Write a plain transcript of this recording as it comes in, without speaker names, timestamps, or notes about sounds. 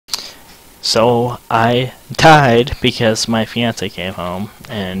So I died because my fiance came home,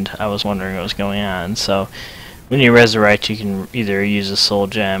 and I was wondering what was going on. So when you resurrect, you can either use a soul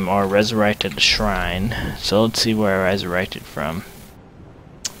gem or resurrect at a shrine. So let's see where I resurrected from.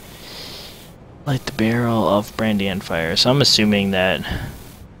 Light the barrel of brandy and fire. So I'm assuming that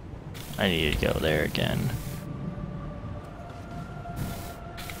I need to go there again.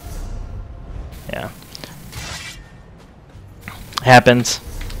 Yeah. Happens.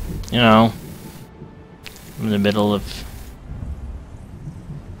 You know. I'm in the middle of...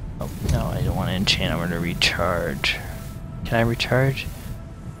 Oh, no, I don't want to enchant. I want to recharge. Can I recharge?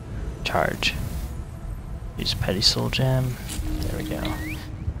 Charge. Use Petty Soul Gem. There we go.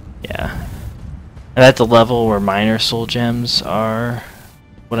 Yeah. I'm at the level where minor soul gems are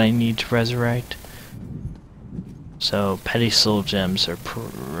what I need to resurrect. So Petty Soul Gems are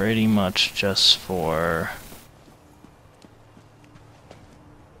pretty much just for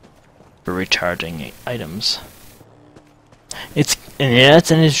recharging items. That's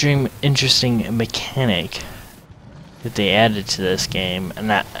an interesting mechanic that they added to this game,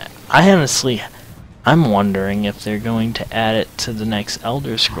 and I honestly, I'm wondering if they're going to add it to the next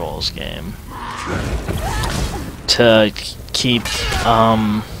Elder Scrolls game to keep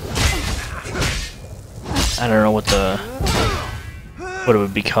I don't know what it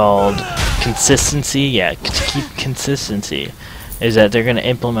would be called, consistency. Yeah, to keep consistency. Is that they're going to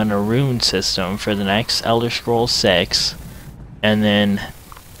implement a rune system for the next Elder Scrolls 6, and then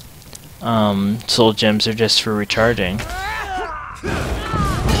soul gems are just for recharging.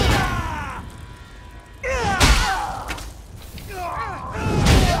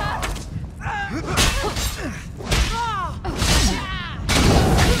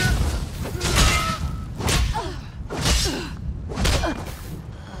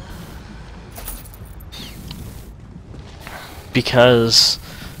 Because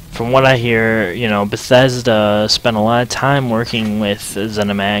from what I hear, you know, Bethesda spent a lot of time working with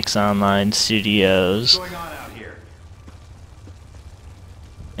ZeniMax Online Studios. What's going on out here?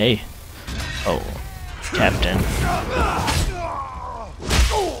 Hey. Oh, Captain.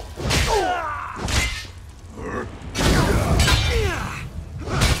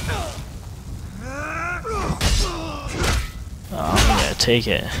 Oh, I'm gonna take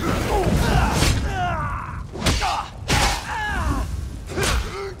it.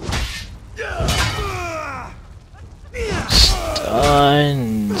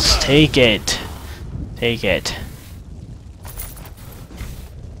 Stuns. Take it. Take it.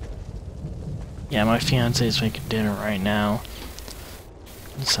 Yeah, my fiance is making dinner right now.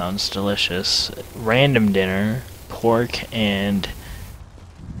 It sounds delicious. Random dinner. Pork and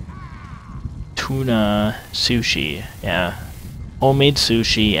tuna sushi. Yeah. Homemade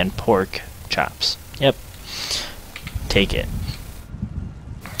sushi and pork chops. Yep. Take it.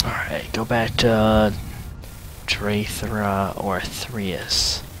 Alright, go back to Drethra or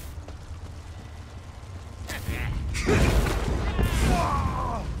Threus.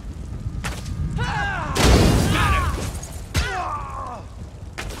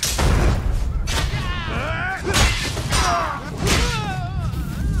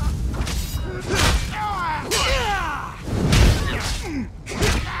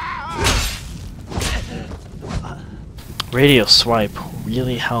 Radio swipe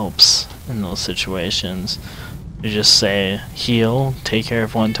really helps in those situations. You just say heal, take care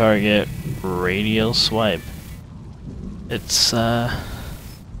of one target, radial swipe. It's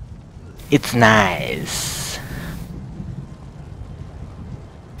nice.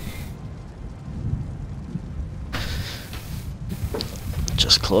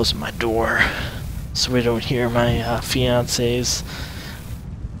 Just closing my door so we don't hear my fiance's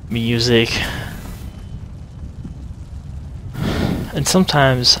music. And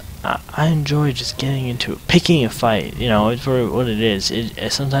sometimes I enjoy just getting into it, picking a fight, you know, for what it is.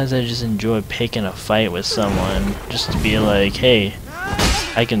 Sometimes I just enjoy picking a fight with someone, just to be like, hey,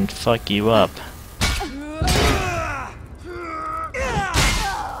 I can fuck you up.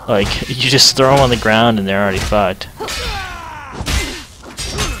 Like, you just throw them on the ground and they're already fucked.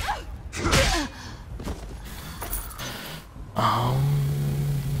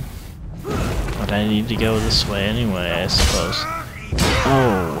 But I need to go this way anyway, I suppose.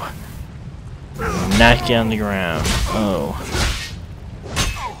 Oh. Knock you on the ground. Oh.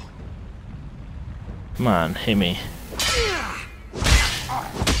 Come on, hit me.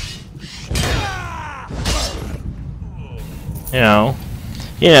 You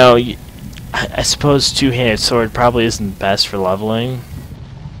know, I suppose two-handed sword probably isn't best for leveling.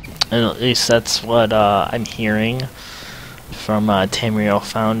 And at least that's what I'm hearing from Tamriel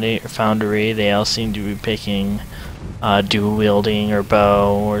Foundry. They all seem to be picking dual wielding or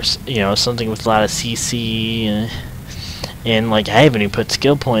bow, or you know, something with a lot of CC. And like, I haven't even put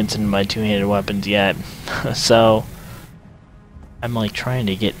skill points in my two-handed weapons yet. So I'm like trying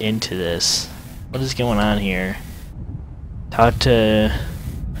to get into this. What is going on here? Talk to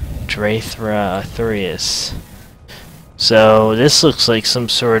Drathurius. So this looks like some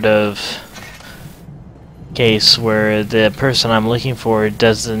sort of case where the person I'm looking for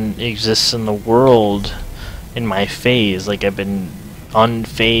doesn't exist in the world in my phase, like I've been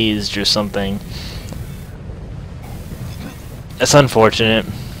unfazed or something. That's unfortunate.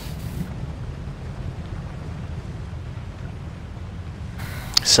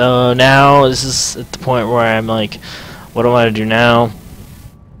 So now this is at the point where I'm like, what do I want to do now?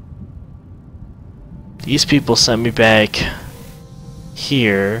 These people sent me back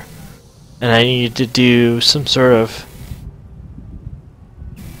here, and I need to do some sort of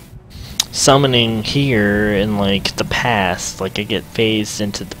summoning here in like the past. Like I get phased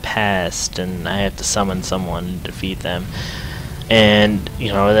into the past, and I have to summon someone and defeat them. And you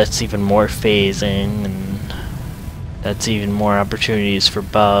know, that's even more phasing, and that's even more opportunities for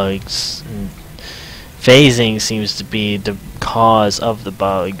bugs. And phasing seems to be the cause of the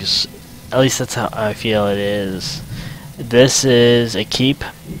bugs. At least that's how I feel it is. This is a keep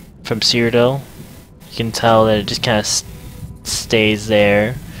from Cyrodiil. You can tell that it just kind of stays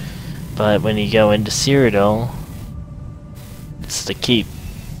there. But when you go into Cyrodiil, it's the keep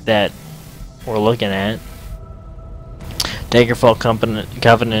that we're looking at. Daggerfall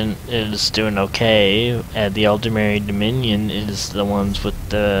Covenant is doing okay. And the Ultimary Dominion is the ones with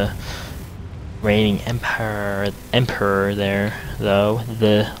the reigning emperor there, though.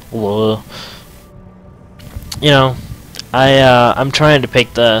 You know, I'm trying to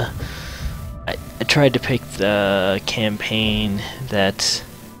pick the. I tried to pick the campaign that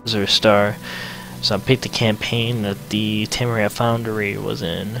was a star, so I picked the campaign that the Tamaria Foundry was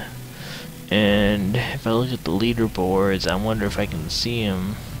in. And if I look at the leaderboards, I wonder if I can see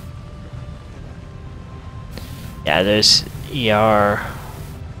them. Yeah, there's ER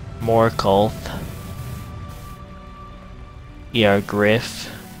Morkulth, ER Griff,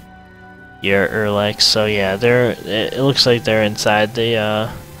 ER Erlex. So yeah, it looks like they're inside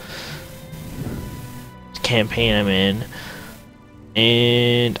the campaign I'm in.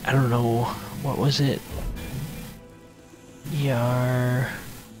 And I don't know, what was it? ER.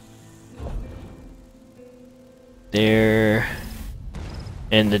 They're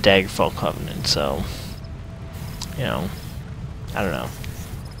in the Daggerfall Covenant, so you know, I don't know.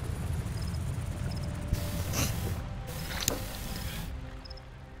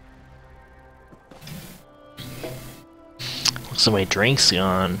 Looks like my drink's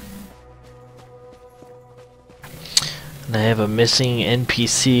gone. And I have a missing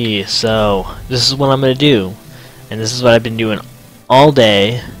NPC, so this is what I'm gonna do. And this is what I've been doing all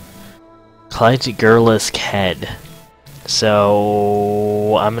day. Collect a Gurlisk head.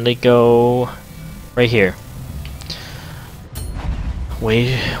 So I'm gonna go right here.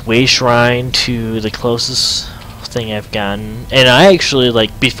 Way shrine to the closest thing I've gotten. And I actually,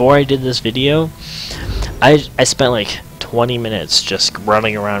 like, before I did this video, I spent like 20 minutes just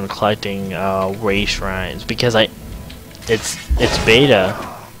running around collecting way shrines because it's beta.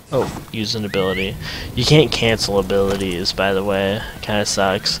 Oh, use an ability. You can't cancel abilities, by the way. Kinda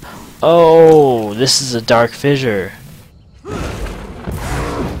sucks. Oh, this is a dark fissure.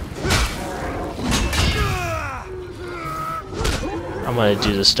 I'm gonna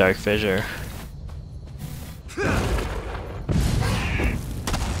do this dark fissure.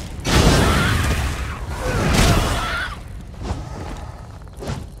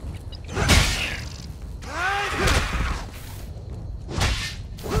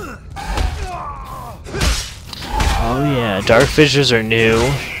 Oh yeah, dark fissures are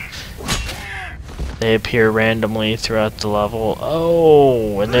new. They appear randomly throughout the level.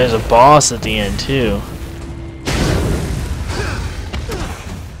 Oh, and there's a boss at the end too.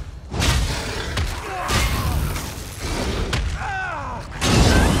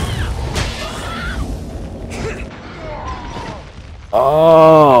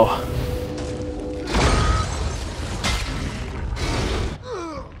 Oh.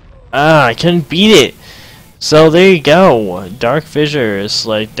 Ah, I couldn't beat it. So there you go. Dark fissures,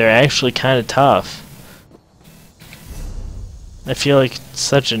 like, they're actually kind of tough. I feel like it's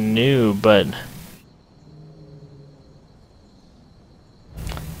such a noob, but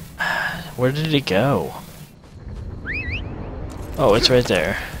where did it go? Oh, it's right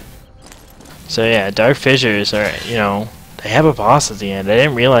there. So yeah, dark fissures are, you know, they have a boss at the end. I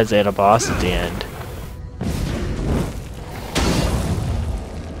didn't realize they had a boss at the end.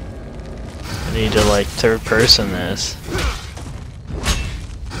 I need to like third person this.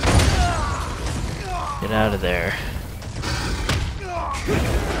 Get out of there.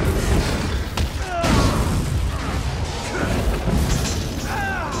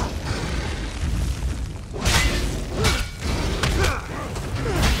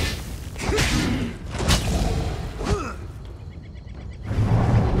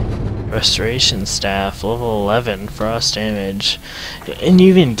 Restoration staff, level 11, frost damage, and you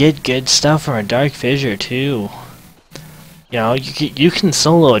even get good stuff from a dark fissure too. You know, you can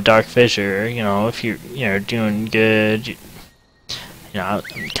solo a dark fissure. You know, if you're doing good. You know,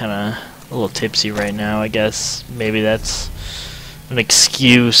 I'm kind of a little tipsy right now. I guess maybe that's an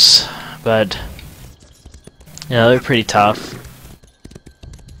excuse, but you know, they're pretty tough.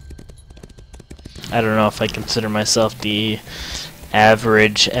 I don't know if I consider myself the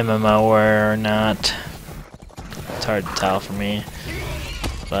average MMOer or not. It's hard to tell for me,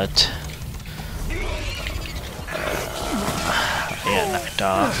 but I got knocked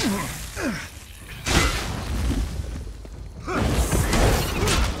off.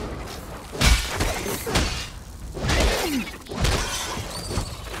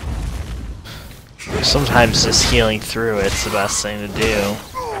 Sometimes just healing through it's the best thing to do.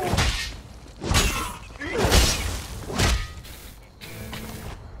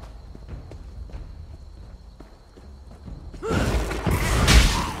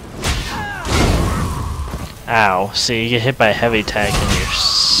 Ow. See, you get hit by a heavy attack and you're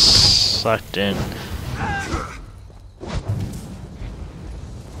sucked in.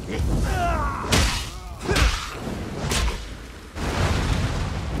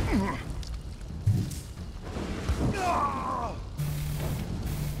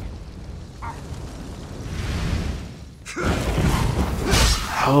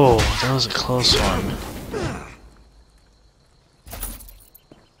 Oh, that was a close one.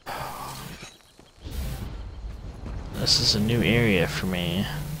 This is a new area for me.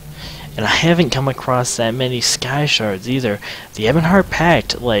 And I haven't come across that many sky shards either. The Ebonheart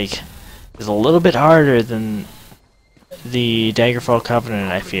Pact, like, is a little bit harder than the Daggerfall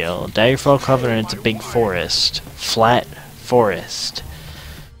Covenant, I feel. Daggerfall Covenant's a big forest. Flat forest.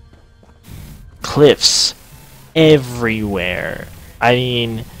 Cliffs everywhere. I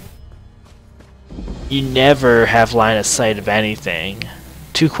mean, you never have line of sight of anything.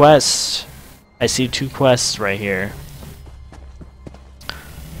 2 quests. I see 2 quests right here.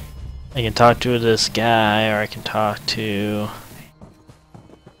 I can talk to this guy, or I can talk to...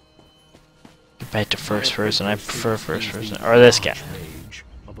 Get back to first person. I prefer first person. Or this guy.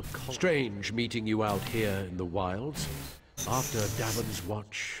 Strange meeting you out here in the wilds. After Davon's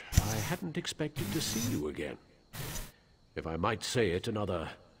watch, I hadn't expected to see you again. If I might say it, another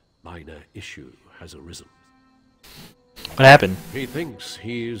minor issue has arisen. What happened? He thinks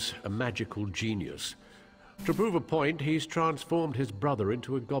he's a magical genius. To prove a point, he's transformed his brother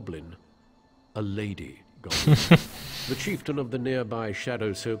into a goblin. A lady goblin. The chieftain of the nearby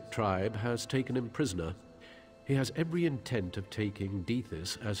Shadow Silk tribe has taken him prisoner. He has every intent of taking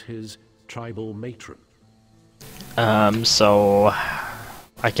Dethys as his tribal matron. So...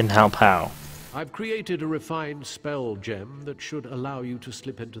 I can help how? I've created a refined spell gem that should allow you to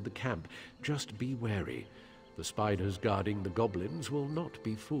slip into the camp. Just be wary. The spiders guarding the goblins will not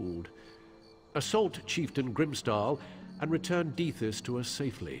be fooled. Assault Chieftain Grimstal and return Dethys to us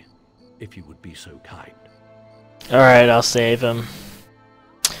safely, if you would be so kind. Alright, I'll save him.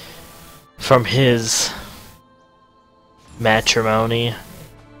 From his... matrimony.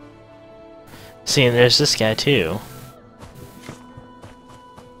 See, and there's this guy too.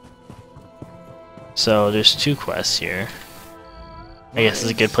 So, there's 2 quests here. I guess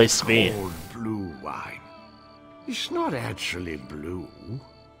it's a good place to be. Blue wine. It's not actually blue.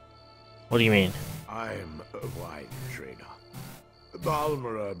 What do you mean? I'm a wine trader.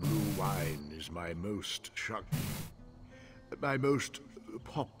 Balmora blue wine is my most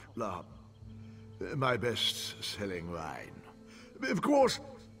popular, my best-selling wine. Of course,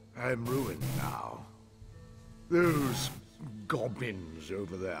 I'm ruined now. Those goblins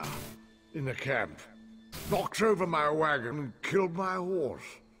over there in the camp knocked over my wagon and killed my horse.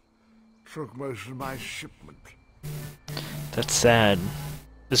 Took most of my shipment. That's sad.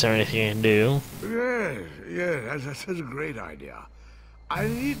 Is there anything you can do? Yes, that's a great idea. I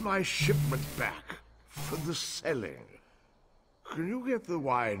need my shipment back for the selling. Can you get the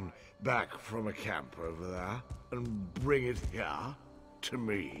wine back from a camp over there and bring it here to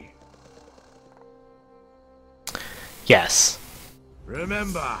me? Yes.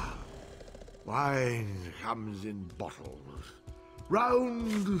 Remember, wine comes in bottles.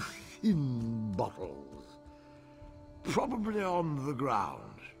 Round, thin bottles. Probably on the ground.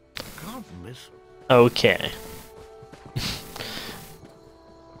 can't miss him. Okay.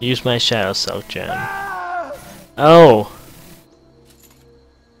 Use my Shadow Silk Gem. Oh!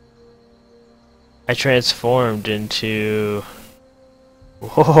 I transformed into...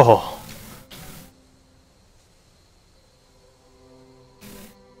 Whoa!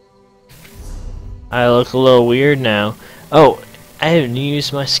 I look a little weird now. Oh! I haven't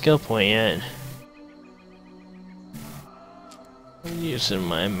used my skill point yet. I'm using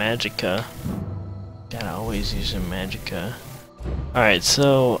my Magicka. Gotta always use a Magicka. Alright,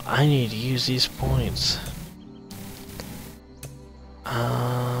 so I need to use these points.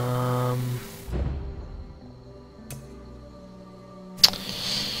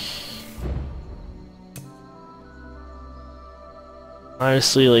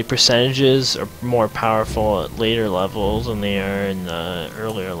 Honestly, like, percentages are more powerful at later levels than they are in the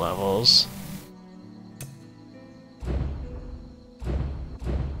earlier levels.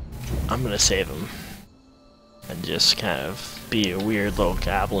 I'm gonna save him and just kind of be a weird little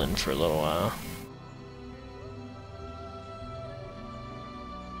goblin for a little while.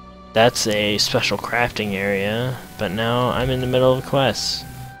 That's a special crafting area, but now I'm in the middle of a quest.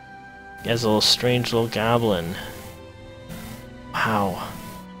 As a little strange little goblin. Wow.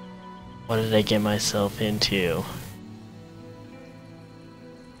 What did I get myself into?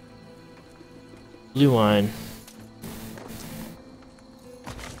 Blue wine.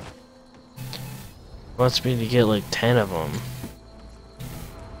 Wants me to get like 10 of them.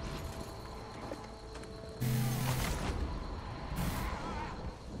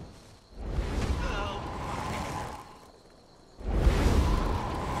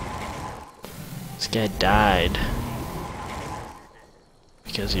 This guy died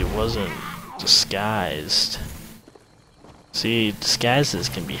because he wasn't disguised. See, disguises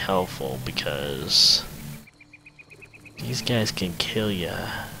can be helpful because these guys can kill you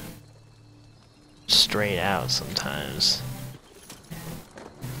straight out sometimes.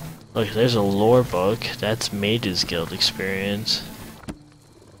 Look, there's a lore book. That's Mage's Guild experience.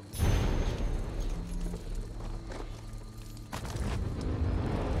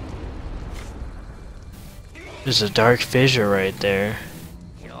 There's a dark fissure right there.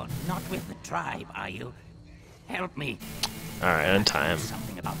 You're not with the tribe, are you? Help me. Alright, untie him.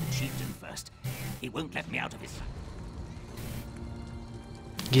 Something about the chieftain first. He won't let me out of his...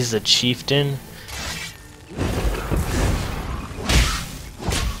 He's the chieftain?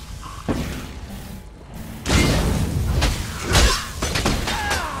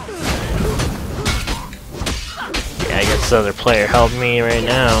 Yeah, I guess the other player helped me right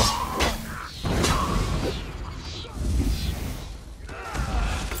now.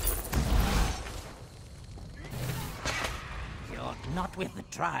 Not with the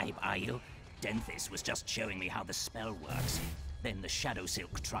tribe, are you? Denthis was just showing me how the spell works. Then the Shadow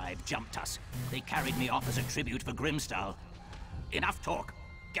Silk tribe jumped us. They carried me off as a tribute for Grimstall. Enough talk.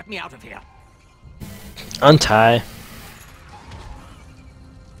 Get me out of here. Untie.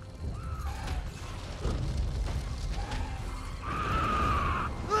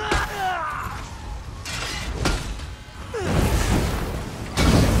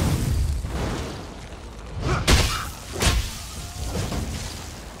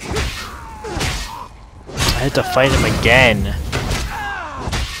 I had to fight him again.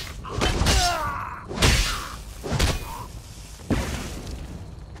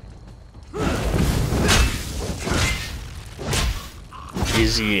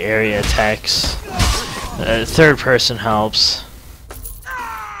 Easy area attacks. Third person helps.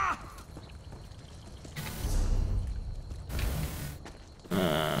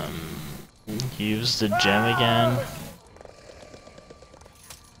 Use the gem again.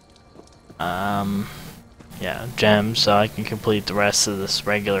 Yeah, gem, so I can complete the rest of this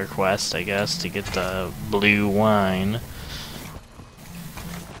regular quest, I guess, to get the blue wine.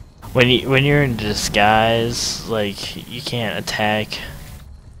 When you're in disguise, like, you can't attack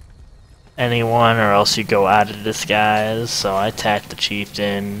anyone or else you go out of disguise. So I attacked the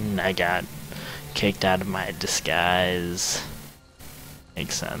chieftain, I got kicked out of my disguise.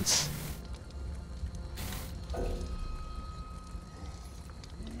 Makes sense.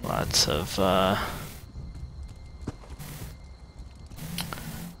 Lots of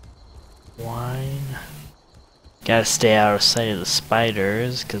wine. Gotta stay out of sight of the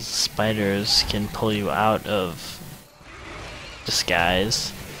spiders, because the spiders can pull you out of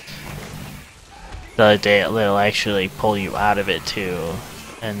disguise. They'll actually pull you out of it too,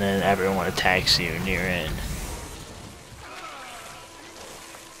 and then everyone attacks you and you're in.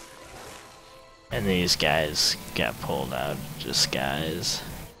 And these guys got pulled out of disguise.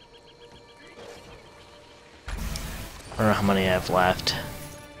 I don't know how many I have left.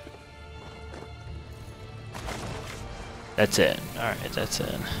 That's it. Alright, that's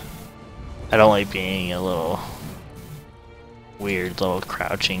it. I don't like being a little weird little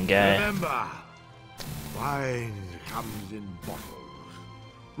crouching guy. Remember, wine comes in bottles.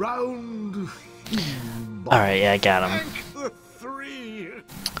 Round. Alright, yeah, I got him. Thank the three.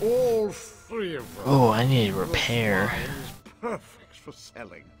 All three of them. Oh, I need to repair. Wine is perfect for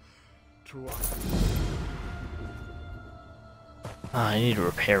selling to us. Oh, I need to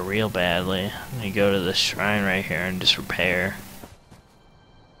repair real badly. I'm gonna go to the shrine right here and just repair.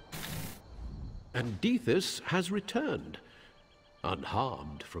 And Deethus has returned,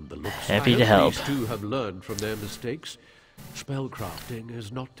 unharmed from the looks. Happy to help. These two have learned from their mistakes. Spellcrafting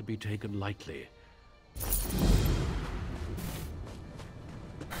is not to be taken lightly.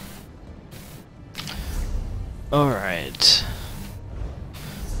 Alright.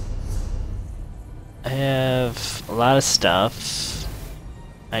 I have a lot of stuff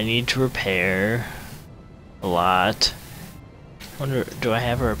I need to repair. A lot. Wonder, do I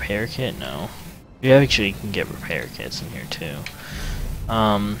have a repair kit? No. You actually can get repair kits in here too.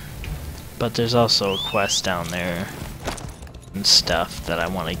 But there's also a quest down there and stuff that I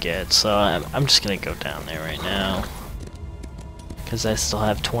want to get, so I'm just gonna go down there right now. Because I still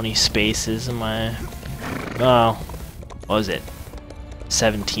have 20 spaces in my... Oh, what was it?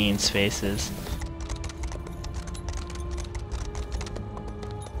 17 spaces.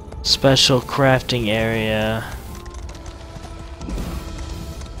 Special crafting area.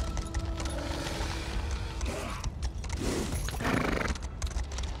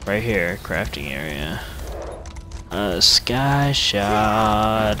 Right here, crafting area. Sky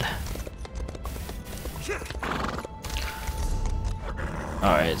shard.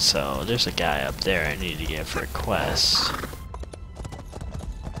 Alright, so there's a guy up there I need to get for a quest.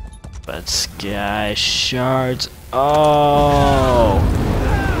 But sky shards. Oh!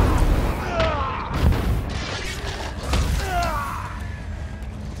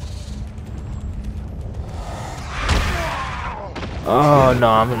 Oh no,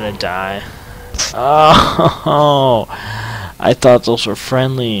 I'm gonna die. Oh, I thought those were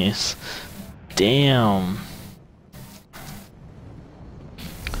friendlies. Damn.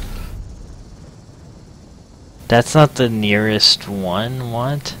 That's not the nearest one,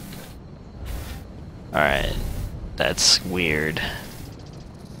 what? Alright, that's weird.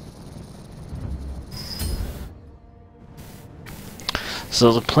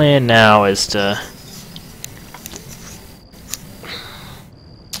 So the plan now is to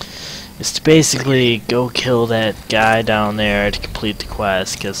basically go kill that guy down there to complete the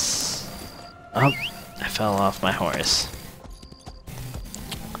quest, because... Oh, I fell off my horse.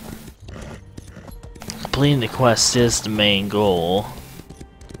 Completing the quest is the main goal.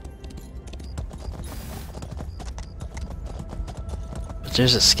 But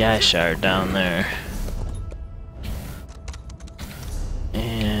there's a sky shard down there.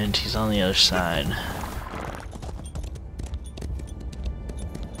 And he's on the other side.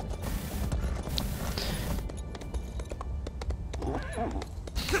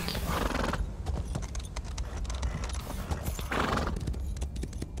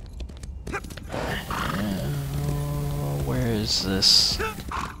 Where is this?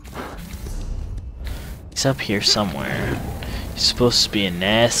 He's up here somewhere. He's supposed to be a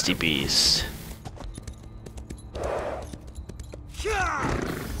nasty beast.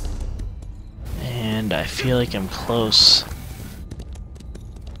 And I feel like I'm close.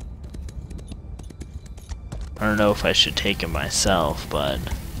 I don't know if I should take him myself, but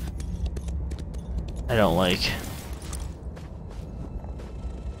I don't like...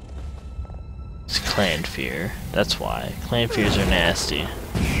 It's clan fear. That's why. Clan fears are nasty.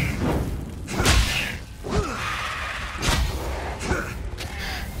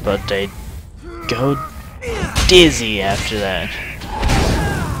 But they go dizzy after that.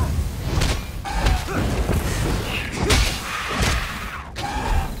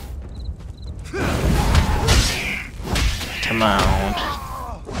 Come on.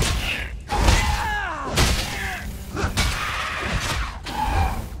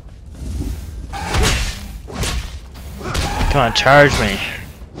 Come on, charge me.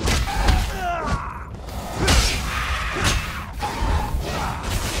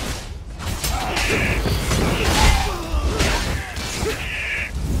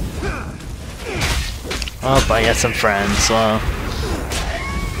 Oh, I got some friends, well.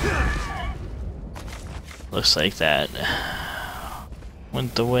 Looks like that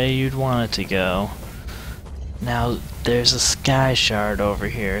went the way you'd want it to go. Now, there's a sky shard over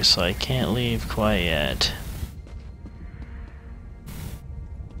here, so I can't leave quite yet.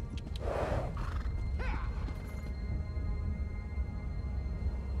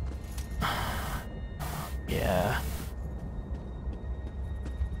 Yeah.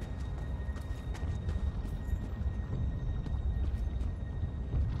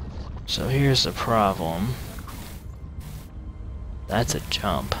 So here's the problem. That's a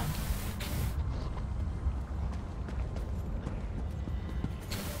jump.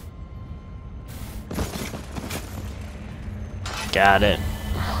 Got it.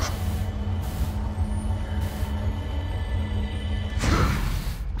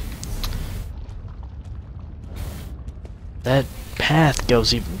 That path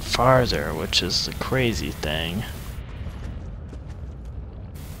goes even farther, which is the crazy thing.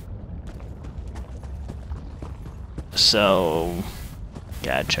 So,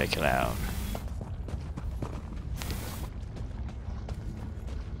 gotta check it out.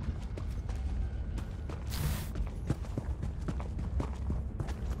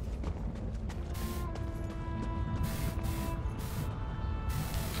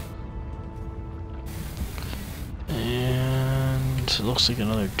 And it looks like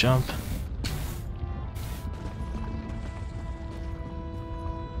another jump.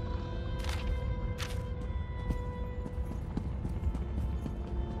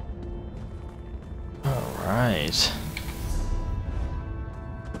 Alright.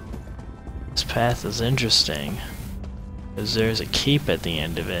 This path is interesting, because there's a keep at the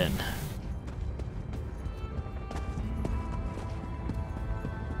end of it.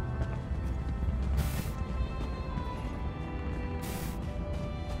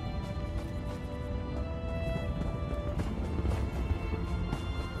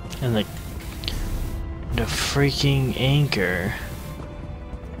 And the freaking anchor.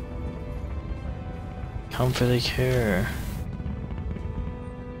 Come for the cure.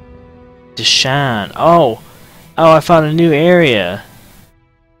 Deshan. Oh! Oh, I found a new area.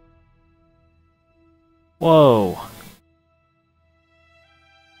 Whoa.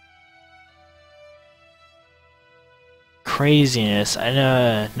 Craziness.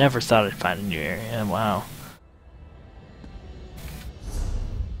 I never thought I'd find a new area. Wow.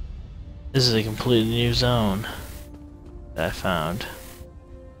 This is a completely new zone that I found.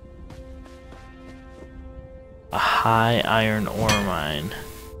 A high iron ore mine.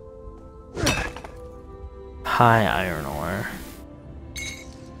 High iron ore.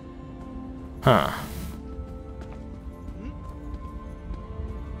 Huh.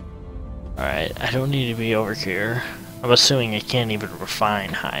 Alright, I don't need to be over here. I'm assuming I can't even refine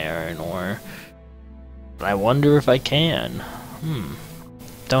high iron ore. But I wonder if I can.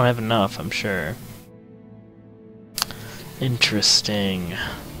 Don't have enough, I'm sure. Interesting.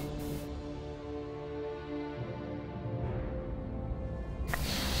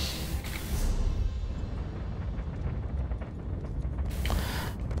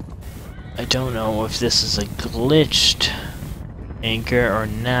 I don't know if this is a glitched anchor or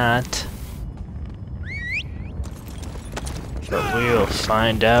not, but we'll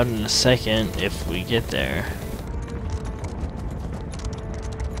find out in a second if we get there.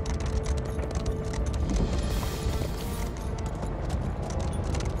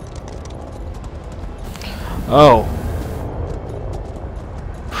 Oh!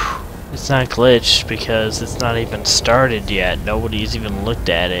 It's not glitched because it's not even started yet. Nobody's even looked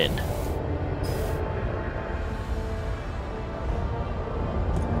at it.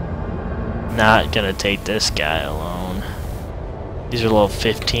 Not gonna take this guy alone. These are level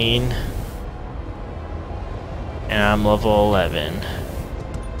 15. And I'm level 11.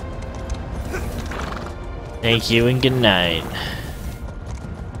 Thank you and good night.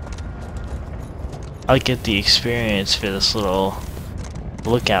 I'll get the experience for this little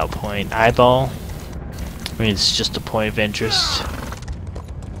lookout point. Eyeball? I mean, it's just a point of interest.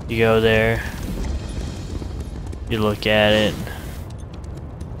 You go there. You look at it.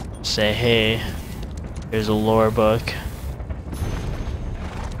 Say, hey, here's a lore book.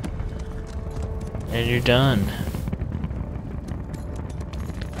 And you're done.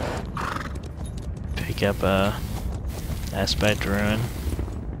 Pick up a aspect ruin.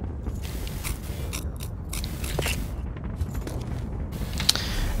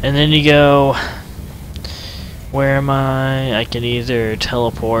 And then you go, where am I? I can either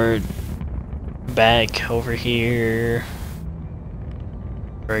teleport back over here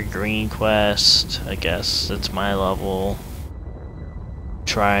for a green quest. I guess that's my level.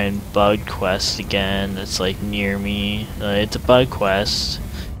 Try and bug quest again. It's like near me. It's a bug quest.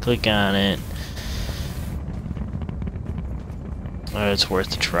 Click on it. It's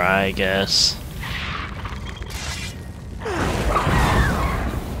worth a try, I guess.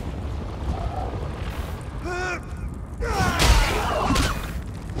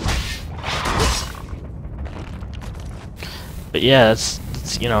 But yeah, that's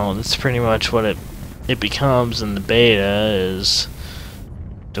you know, that's pretty much what it becomes in the beta is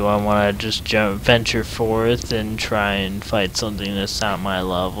Do I want to just venture forth and try and fight something that's not my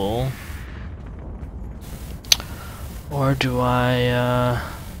level? Or do I,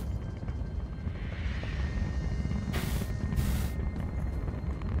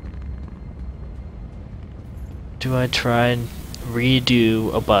 try and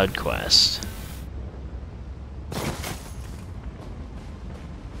redo a bud quest?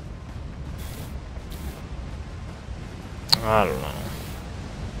 I don't know.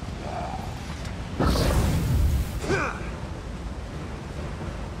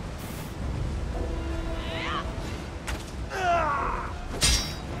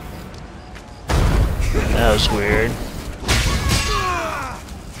 That was weird.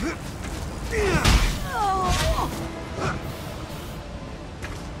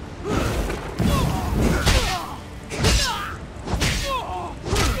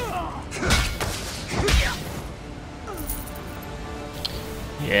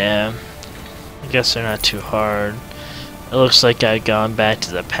 Yeah, I guess they're not too hard. It looks like I've gone back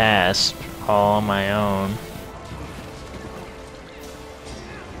to the past all on my own.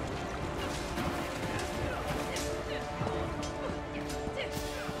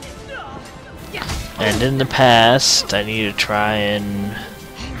 And in the past, I need to try and,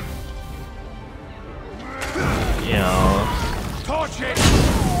 you know,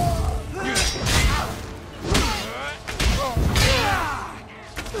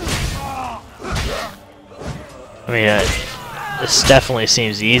 I mean, this definitely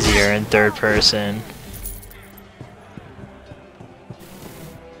seems easier in third person.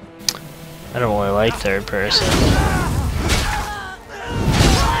 I don't really like third person.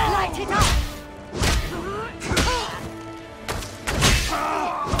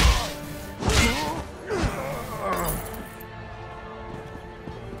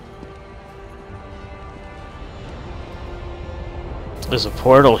 There's a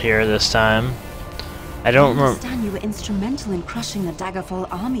portal here this time. I don't remember. I understand you were instrumental in crushing the Daggerfall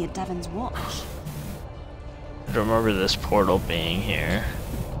army at Devon's watch. I don't remember this portal being here.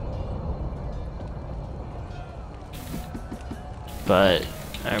 But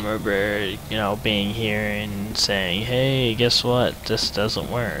I remember, you know, being here and saying, hey, guess what? This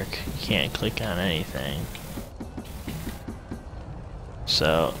doesn't work. You can't click on anything.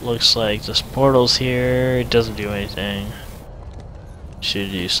 So, it looks like this portal's here. It doesn't do anything.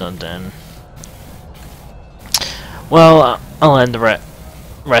 Should do something. Well, I'll end the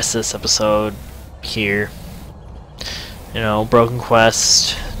rest of this episode here. You know, Broken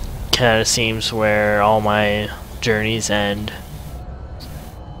Quest kind of seems where all my journeys end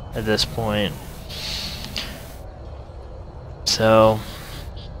at this point. So,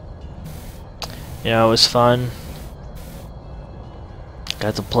 you know, it was fun.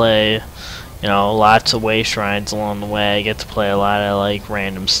 Got to play, you know, lots of way shrines along the way. I get to play a lot of like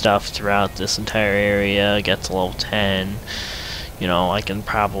random stuff throughout this entire area. I get to level 10. You know, I can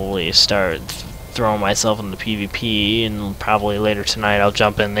probably start throwing myself into PvP, and probably later tonight I'll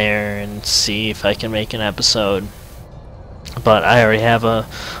jump in there and see if I can make an episode. But I already have a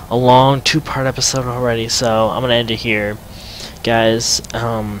long 2-part episode already, so I'm gonna end it here, guys.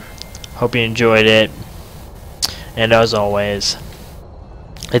 Hope you enjoyed it, and as always,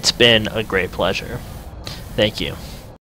 it's been a great pleasure. Thank you.